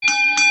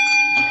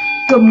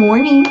Good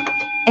morning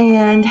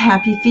and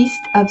happy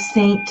feast of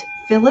Saint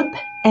Philip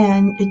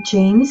and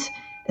James,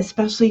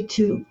 especially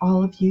to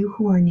all of you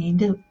who are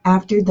named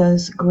after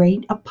those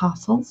great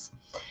apostles.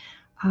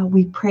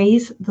 We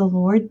praise the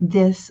Lord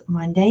this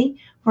Monday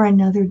for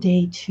another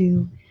day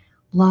to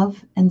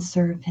love and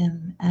serve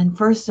Him, and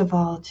first of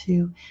all,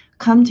 to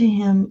come to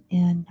Him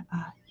in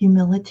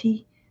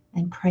humility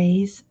and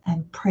praise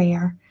and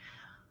prayer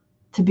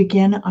to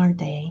begin our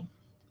day,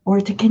 or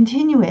to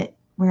continue it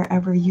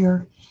wherever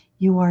you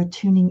are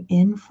tuning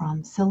in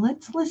from. So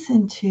let's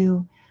listen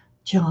to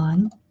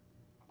John,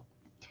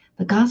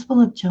 the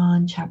Gospel of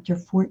John, chapter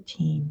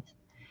 14,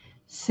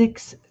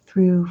 6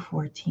 through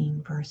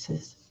 14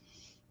 verses.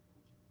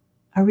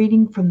 A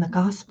reading from the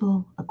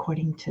Gospel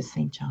according to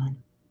St. John.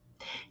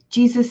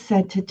 Jesus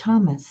said to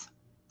Thomas,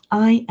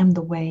 "I am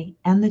the way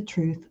and the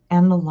truth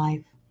and the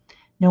life.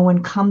 No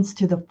one comes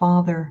to the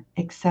Father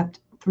except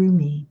through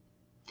me.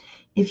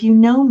 If you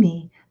know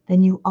me,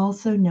 then you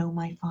also know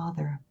my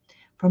Father.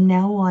 From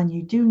now on,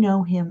 you do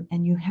know him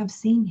and you have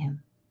seen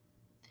him."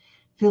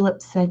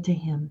 Philip said to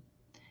him,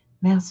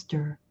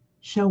 "Master,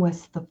 show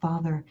us the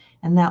Father,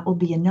 and that will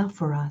be enough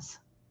for us."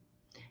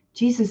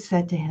 Jesus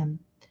said to him,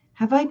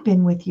 "Have I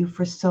been with you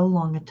for so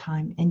long a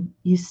time, and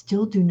you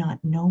still do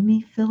not know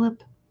me,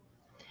 Philip?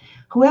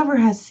 Whoever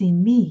has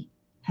seen me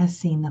has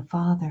seen the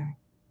Father.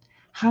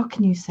 How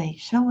can you say,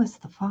 'Show us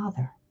the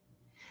Father'?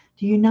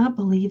 Do you not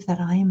believe that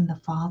I am in the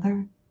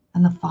Father,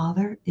 and the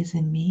Father is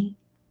in me?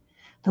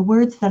 The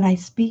words that I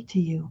speak to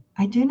you,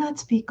 I do not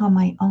speak on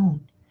my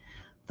own.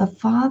 The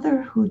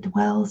Father who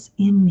dwells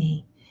in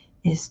me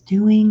is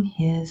doing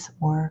his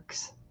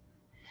works.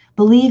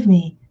 Believe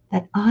me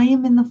that I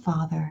am in the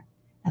Father,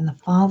 and the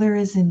Father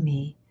is in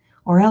me,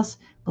 or else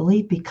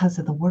believe because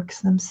of the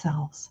works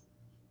themselves.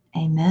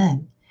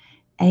 Amen.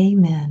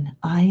 Amen,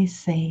 I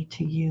say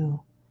to you,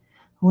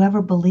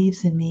 whoever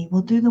believes in me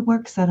will do the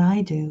works that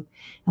I do,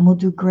 and will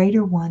do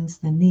greater ones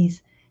than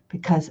these,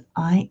 because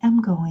I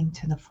am going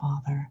to the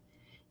Father.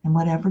 And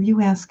whatever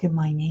you ask in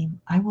my name,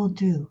 I will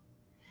do,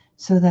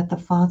 so that the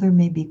Father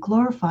may be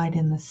glorified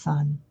in the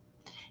Son.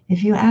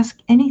 If you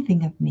ask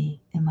anything of me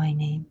in my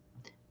name,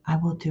 I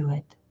will do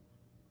it."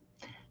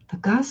 The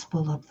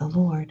Gospel of the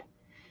Lord.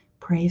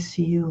 Praise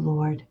to you,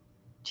 Lord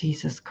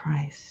Jesus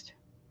Christ.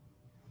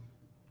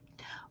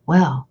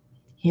 Well,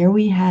 here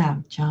we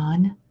have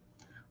John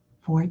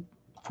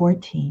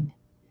 14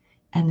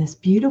 and this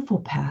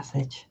beautiful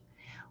passage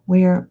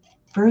where,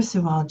 first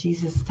of all,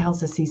 Jesus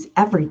tells us he's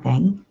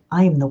everything.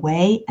 I am the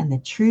way and the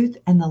truth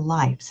and the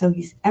life. So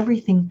he's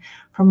everything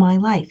for my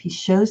life. He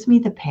shows me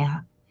the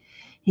path.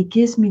 He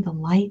gives me the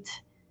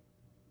light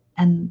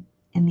and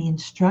the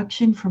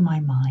instruction for my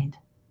mind.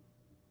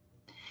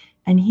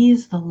 And he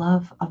is the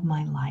love of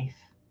my life.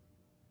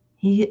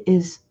 He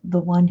is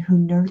the one who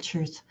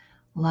nurtures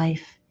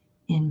life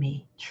in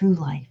me, true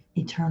life,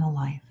 eternal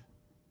life.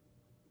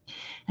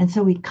 And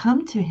so we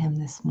come to him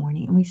this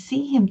morning and we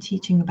see him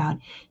teaching about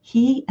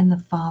he and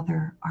the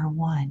Father are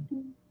one.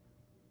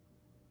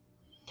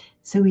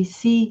 So we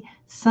see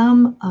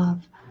some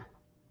of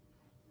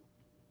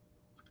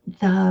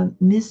the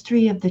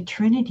mystery of the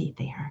Trinity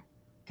there,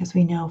 because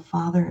we know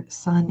Father,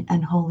 Son,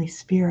 and Holy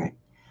Spirit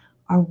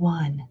are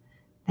one.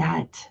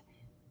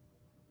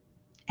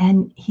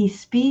 And he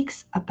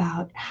speaks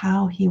about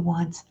how he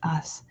wants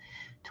us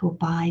to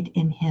abide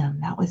in him.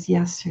 That was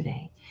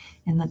yesterday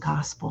in the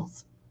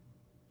Gospels.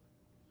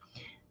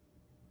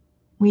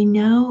 We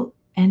know,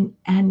 and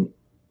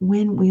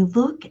when we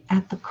look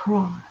at the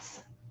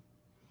cross,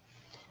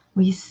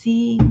 we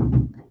see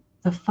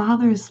the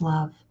Father's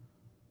love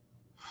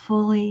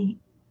fully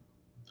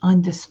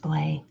on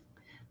display.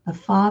 The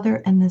Father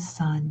and the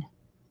Son,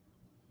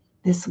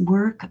 this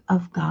work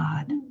of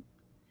God,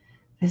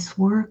 this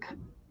work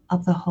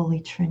of the Holy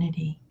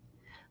Trinity,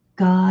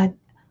 God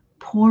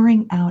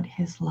pouring out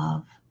his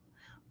love,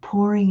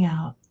 pouring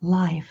out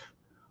life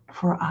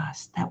for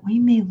us that we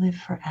may live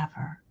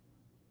forever.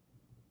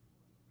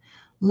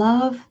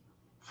 Love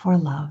for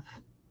love,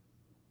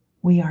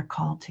 we are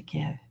called to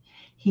give.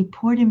 He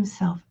poured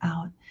himself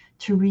out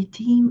to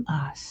redeem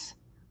us.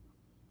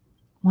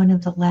 One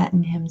of the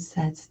Latin hymns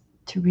says,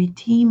 to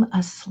redeem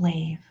a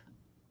slave.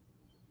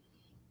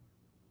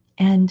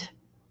 And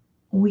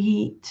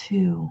we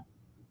too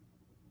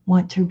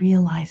want to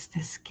realize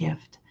this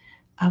gift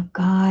of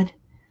God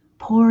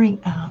pouring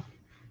out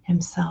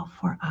himself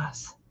for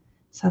us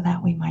so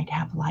that we might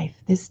have life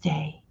this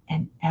day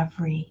and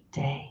every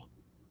day.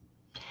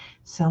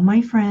 So, my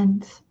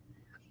friends,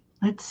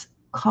 let's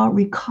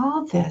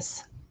recall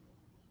this,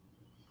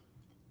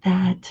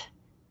 that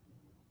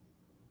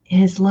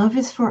his love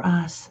is for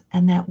us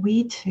and that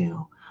we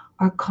too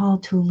are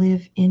called to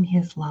live in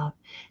his love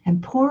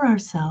and pour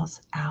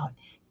ourselves out,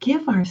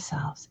 give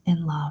ourselves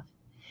in love,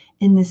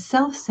 in this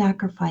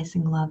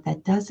self-sacrificing love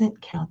that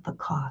doesn't count the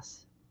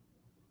cost,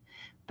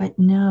 but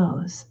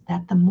knows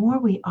that the more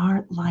we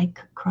are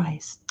like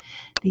Christ,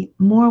 the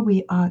more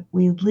we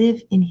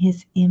live in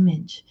his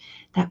image,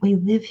 that we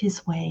live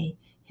his way,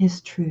 his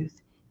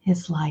truth,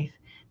 his life,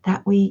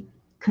 that we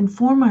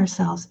conform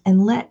ourselves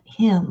and let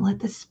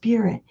the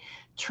Spirit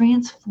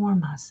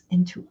transform us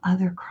into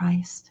other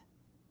Christ,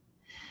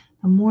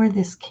 the more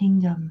this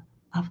kingdom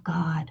of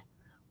God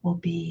will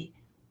be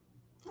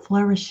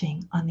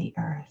flourishing on the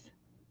earth,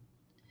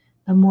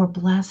 the more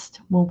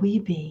blessed will we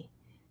be,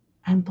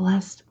 and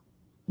blessed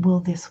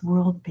will this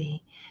world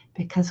be,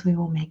 because we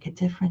will make a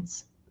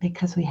difference,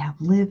 because we have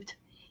lived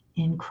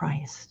in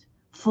Christ,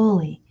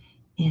 fully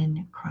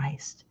in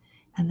Christ.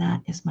 And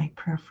that is my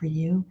prayer for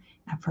you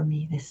and for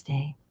me this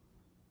day.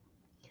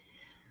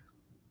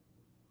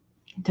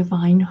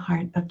 Divine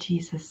Heart of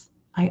Jesus,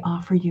 I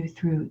offer you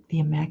through the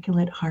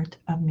Immaculate Heart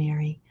of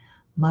Mary,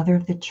 Mother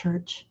of the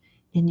Church,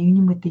 in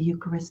union with the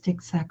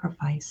Eucharistic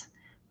sacrifice,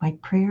 my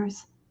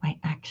prayers, my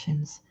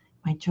actions,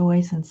 my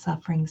joys and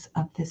sufferings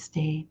of this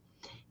day,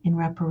 in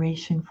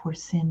reparation for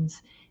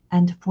sins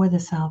and for the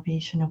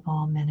salvation of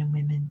all men and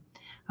women,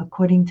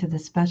 according to the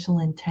special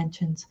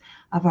intentions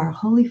of our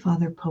Holy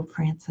Father Pope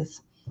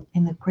Francis,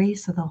 in the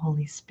grace of the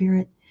Holy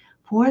Spirit,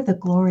 for the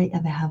glory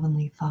of the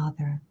Heavenly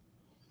Father.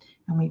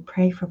 And we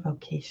pray for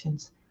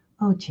vocations.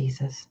 Oh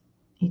Jesus,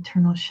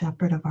 eternal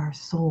shepherd of our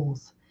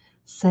souls,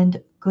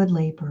 send good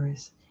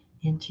laborers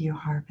into your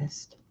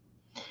harvest.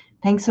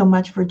 Thanks so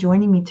much for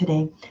joining me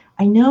today.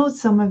 I know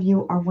some of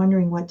you are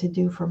wondering what to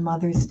do for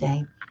Mother's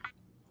Day.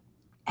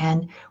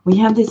 And we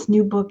have this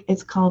new book.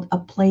 It's called A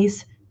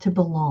Place to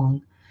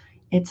Belong.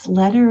 It's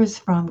letters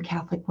from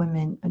Catholic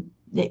women.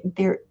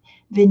 They're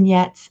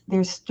vignettes,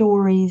 they're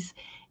stories,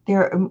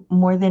 they're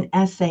more than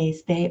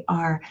essays. They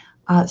are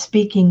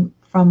speaking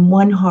from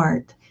one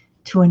heart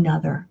to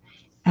another.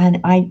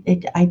 And I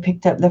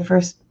picked up the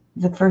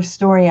first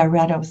story I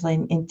read. I was like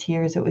in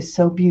tears. It was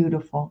so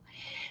beautiful.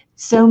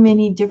 So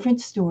many different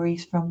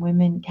stories from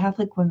women,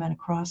 Catholic women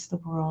across the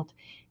world,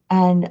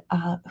 and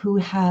who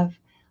have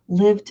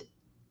lived,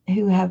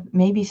 who have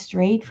maybe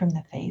strayed from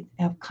the faith,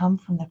 have come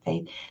from the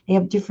faith. They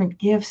have different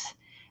gifts,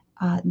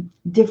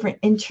 different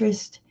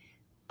interests,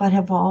 but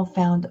have all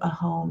found a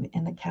home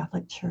in the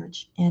Catholic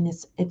Church. And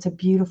it's a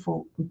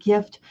beautiful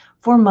gift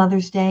for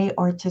Mother's Day,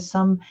 or to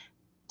some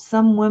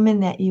woman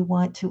that you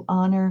want to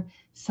honor,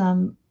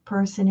 some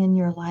person in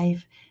your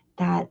life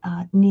that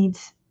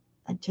needs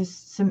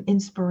just some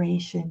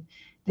inspiration.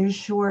 They're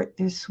short,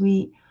 they're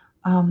sweet.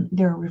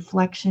 There are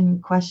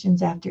reflection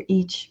questions after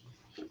each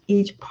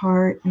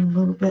part, and a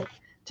little bit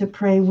to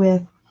pray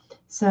with.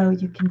 So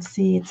you can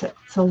see it's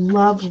a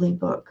lovely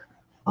book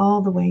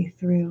all the way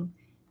through.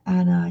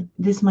 And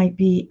this might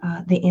be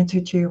the answer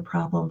to your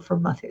problem for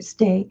Mother's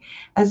Day,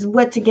 as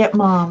what to get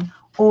mom,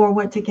 or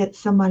what to get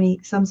somebody,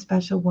 some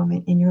special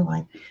woman in your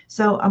life.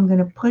 So I'm going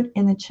to put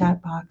in the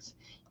chat box.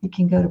 You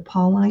can go to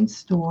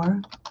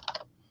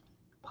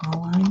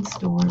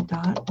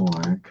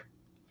paulinestore.org.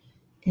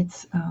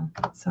 It's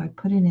so I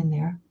put it in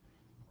there.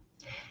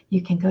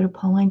 You can go to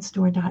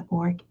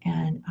paulinestore.org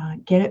and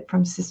get it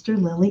from Sister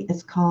Lily.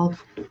 It's called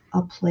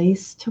A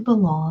Place to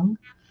Belong.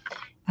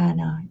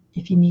 And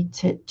if you need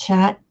to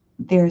chat,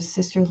 there's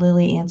Sister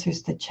Lily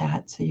answers the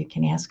chat, so you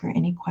can ask her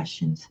any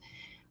questions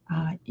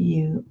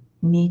you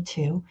need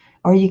to.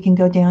 Or you can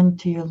go down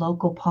to your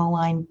local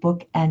Pauline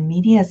Book and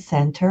Media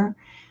Center.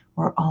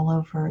 We're all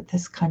over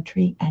this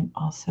country and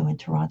also in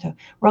Toronto.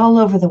 We're all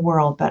over the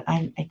world, but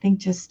I think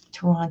just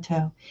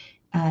Toronto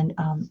and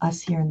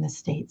us here in the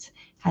States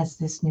has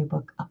this new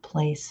book, A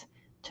Place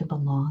to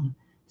Belong.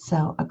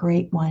 So a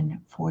great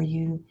one for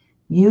you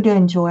to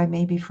enjoy,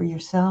 maybe for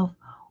yourself,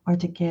 or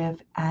to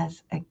give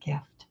as a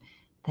gift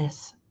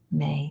this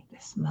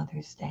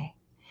Mother's Day.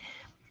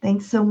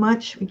 Thanks so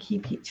much. We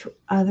keep each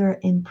other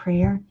in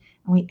prayer,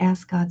 and we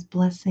ask God's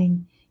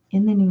blessing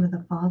in the name of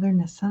the Father, and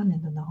the Son,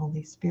 and of the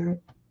Holy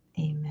Spirit.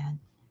 Amen.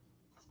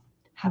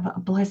 Have a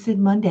blessed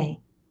Monday.